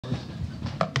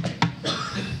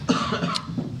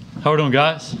How we doing,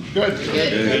 guys? Good.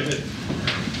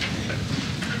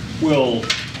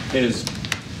 Has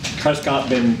Prescott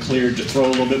been cleared to throw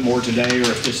a little bit more today, or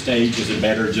at this stage is it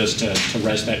better just to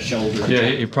rest that shoulder?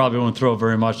 Yeah, he probably won't throw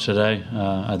very much today.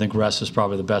 I think rest is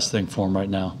probably the best thing for him right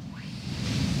now.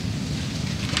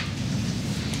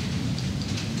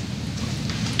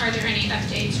 Are there any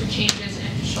updates or changes in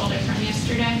his shoulder from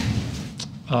yesterday?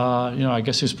 I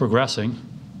guess he's progressing.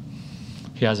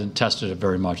 He hasn't tested it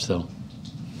very much, though.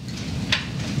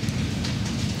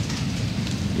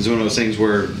 Is it one of those things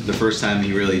where the first time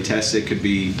you really test it could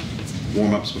be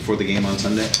warm-ups before the game on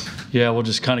Sunday? Yeah, we'll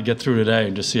just kind of get through today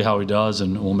and just see how he does,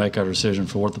 and we'll make our decision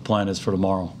for what the plan is for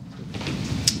tomorrow.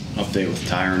 Update with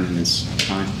Tyron and his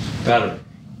time? Better.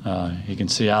 He can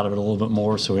see out of it a little bit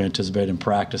more, so we anticipate him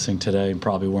practicing today and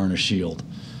probably wearing a shield.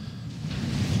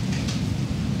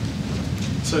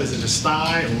 So is it a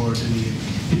sty, or do you...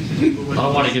 I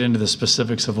don't want to get into the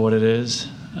specifics of what it is,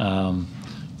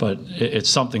 but it's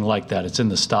something like that. It's in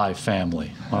the sty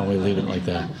family. Why don't we leave it like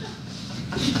that?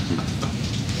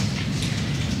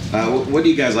 What do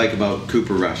you guys like about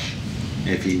Cooper Rush,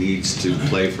 if he needs to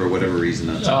play for whatever reason?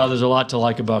 There's a lot to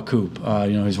like about Coop.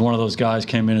 He's one of those guys,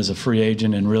 came in as a free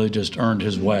agent and really just earned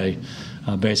his way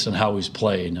based on how he's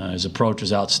played. His approach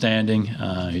is outstanding.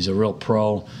 He's a real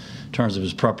pro in terms of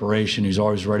his preparation. He's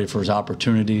always ready for his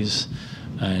opportunities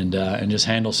and just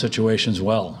handles situations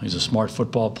well. He's a smart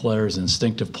football player. He's an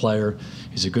instinctive player.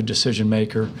 He's a good decision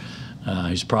maker.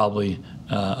 He's probably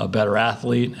a better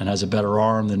athlete and has a better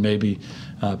arm than maybe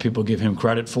people give him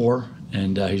credit for.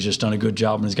 And he's just done a good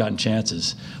job when he's gotten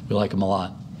chances. We like him a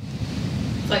lot.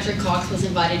 Fletcher Cox was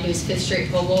invited to his 5th straight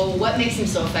Pro Bowl. What makes him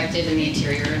so effective in the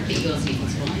interior of the Eagles'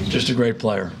 defensive line? Just a great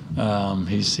player.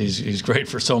 He's great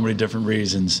for so many different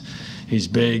reasons. He's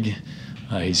big,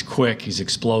 he's quick, he's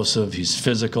explosive, he's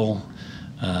physical.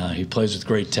 He plays with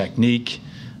great technique.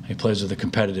 He plays with a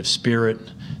competitive spirit.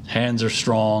 Hands are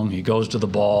strong. He goes to the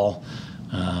ball.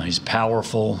 He's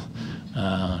powerful.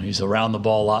 He's around the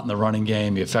ball a lot in the running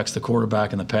game. He affects the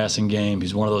quarterback in the passing game.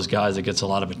 He's one of those guys that gets a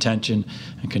lot of attention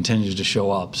and continues to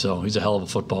show up. So he's a hell of a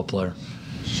football player.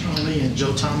 Sean Lee and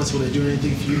Joe Thomas, will they do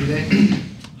anything for you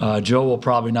today? Joe will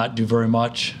probably not do very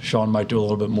much. Sean might do a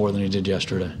little bit more than he did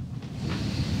yesterday.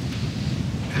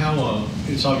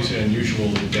 It's obviously unusual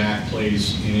that Dak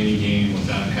plays in any game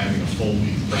without having a full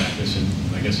week of practice,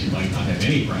 and I guess he might not have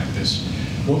any practice.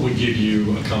 What would give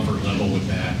you a comfort level with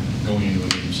that going into a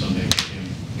game Sunday with him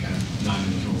kind of not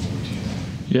in the normal routine?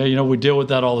 Yeah, we deal with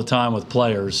that all the time with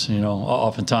players.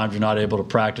 Oftentimes you're not able to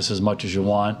practice as much as you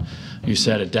want. You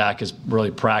said it, Dak has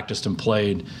really practiced and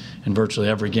played in virtually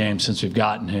every game since we've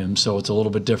gotten him, so it's a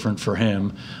little bit different for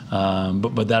him.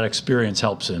 But that experience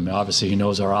helps him. Obviously, he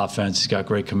knows our offense. He's got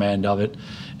great command of it.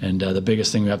 And the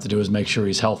biggest thing we have to do is make sure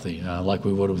he's healthy, like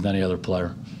we would with any other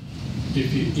player. I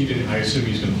assume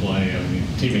he's going to play. I mean,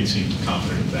 teammates seem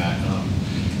confident of that.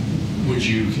 Would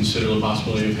you consider the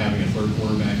possibility of having a third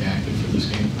quarterback active for this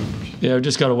game? Yeah, we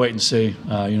just got to wait and see.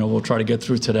 We'll try to get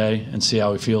through today and see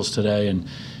how he feels today and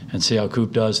see how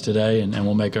Coop does today, and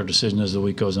we'll make our decision as the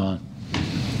week goes on.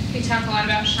 We talk a lot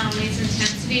about Sean Lee's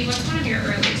intensity. What's one of your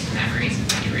earliest memories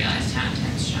of when you realized how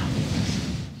intense Sean Lee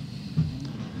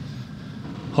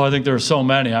was? Oh, I think there are so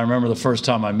many. I remember the first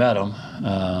time I met him.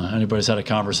 Anybody's had a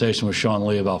conversation with Sean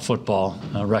Lee about football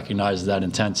recognizes that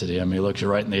intensity. I mean, he looks you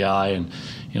right in the eye, and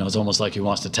it's almost like he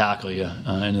wants to tackle you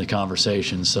in the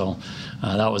conversation. So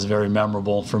that was very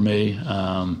memorable for me.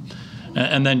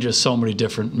 And then just so many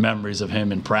different memories of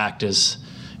him in practice.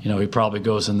 He probably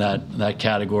goes in that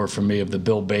category for me of the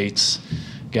Bill Bates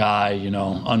guy,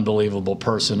 unbelievable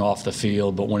person off the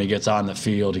field, but when he gets on the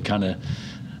field, he kind of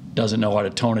doesn't know how to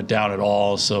tone it down at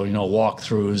all. So,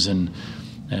 walkthroughs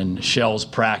and shells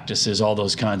practices, all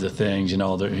those kinds of things.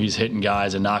 He's hitting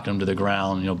guys and knocking them to the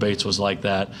ground. Bates was like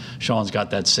that. Sean's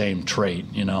got that same trait,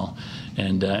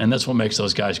 and that's what makes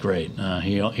those guys great.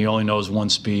 He only knows one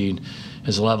speed.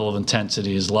 His level of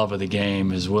intensity, his love of the game,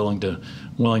 his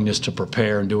willingness to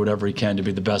prepare and do whatever he can to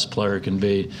be the best player he can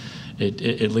be.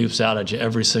 It leaps out at you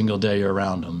every single day you're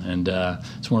around him, and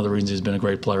it's one of the reasons he's been a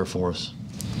great player for us.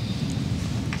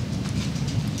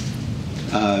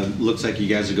 Looks like you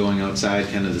guys are going outside,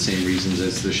 kind of the same reasons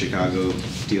as the Chicago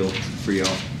deal for y'all.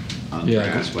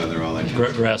 Grass, weather, all that kind of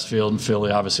stuff. Grass field in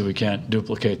Philly, obviously we can't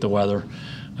duplicate the weather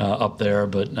up there,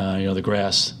 but the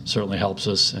grass certainly helps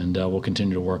us, and we'll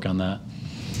continue to work on that.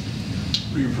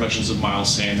 What are your impressions of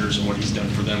Miles Sanders and what he's done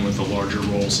for them with a larger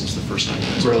role since the first time you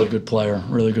guys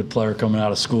Really good player coming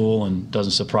out of school, and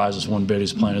doesn't surprise us one bit.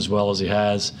 He's playing as well as he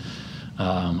has.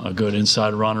 A good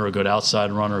inside runner, a good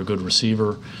outside runner, a good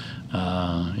receiver.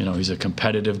 You know, he's a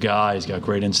competitive guy. He's got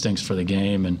great instincts for the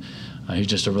game, and he's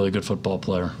just a really good football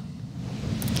player.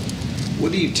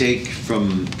 What do you take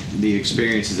from the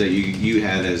experiences that you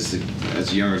had as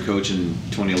a younger coach in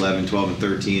 2011, 12, and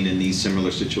 13 in these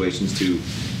similar situations to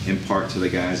impart to the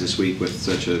guys this week with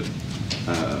such a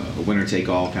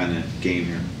winner-take-all kind of game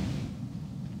here?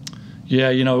 Yeah,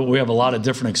 you know, we have a lot of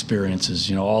different experiences.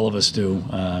 You know, all of us do.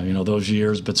 You know, those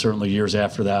years, but certainly years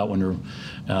after that when you're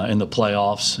in the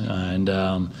playoffs. And,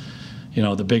 you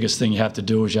know, the biggest thing you have to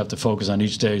do is you have to focus on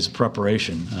each day's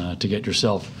preparation to get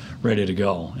yourself ready to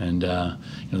go. And, you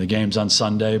know, the game's on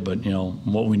Sunday, but, you know,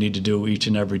 what we need to do each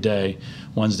and every day,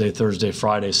 Wednesday, Thursday,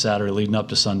 Friday, Saturday, leading up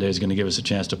to Sunday is going to give us a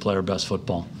chance to play our best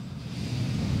football.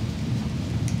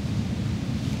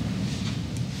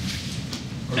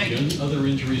 Are the other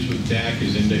injuries with Dak,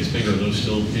 his index finger, are those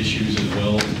still issues as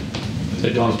well?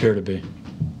 They don't appear to be.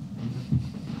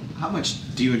 How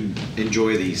much do you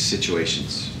enjoy these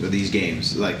situations or these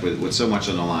games, like with so much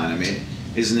on the line? I mean,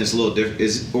 isn't this a little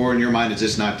different? Or in your mind, is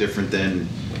this not different than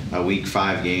a Week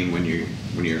 5 game when you're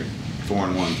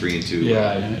 4-1, 3-2?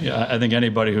 Yeah, I think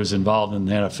anybody who's involved in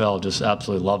the NFL just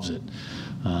absolutely loves it.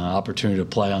 Opportunity to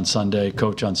play on Sunday,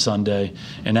 coach on Sunday,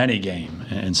 in any game,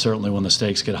 and certainly when the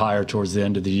stakes get higher towards the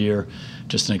end of the year,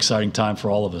 just an exciting time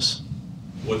for all of us.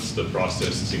 What's the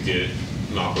process to get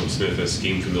Malcolm Smith as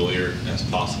scheme familiar as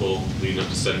possible leading up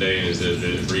to Sunday, and is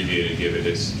it abbreviated given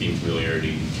his scheme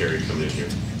familiarity carried coming in here?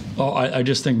 Oh, I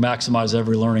just think maximize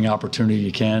every learning opportunity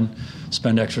you can.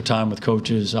 Spend extra time with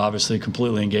coaches, obviously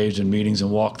completely engaged in meetings and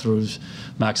walkthroughs.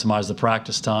 Maximize the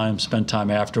practice time, spend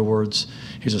time afterwards.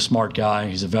 He's a smart guy.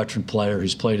 He's a veteran player.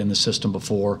 He's played in the system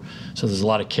before. So there's a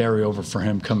lot of carryover for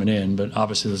him coming in, but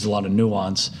obviously there's a lot of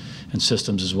nuance in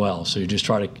systems as well. So you just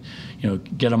try to, you know,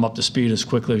 get him up to speed as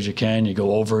quickly as you can. You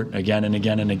go over it again and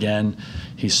again and again.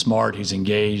 He's smart. He's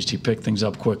engaged. He picked things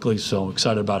up quickly. So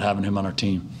excited about having him on our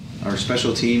team. Are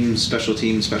special teams?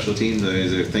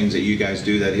 Is there things that you guys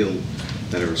do that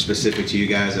are specific to you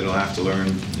guys that he'll have to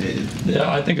learn?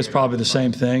 Yeah, I think it's probably the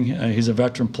same thing. He's a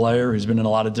veteran player. He's been in a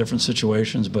lot of different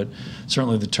situations, but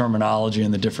certainly the terminology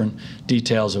and the different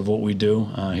details of what we do,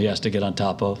 he has to get on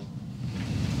top of.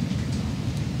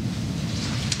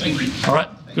 Thank you. All right.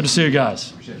 Good to see you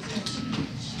guys.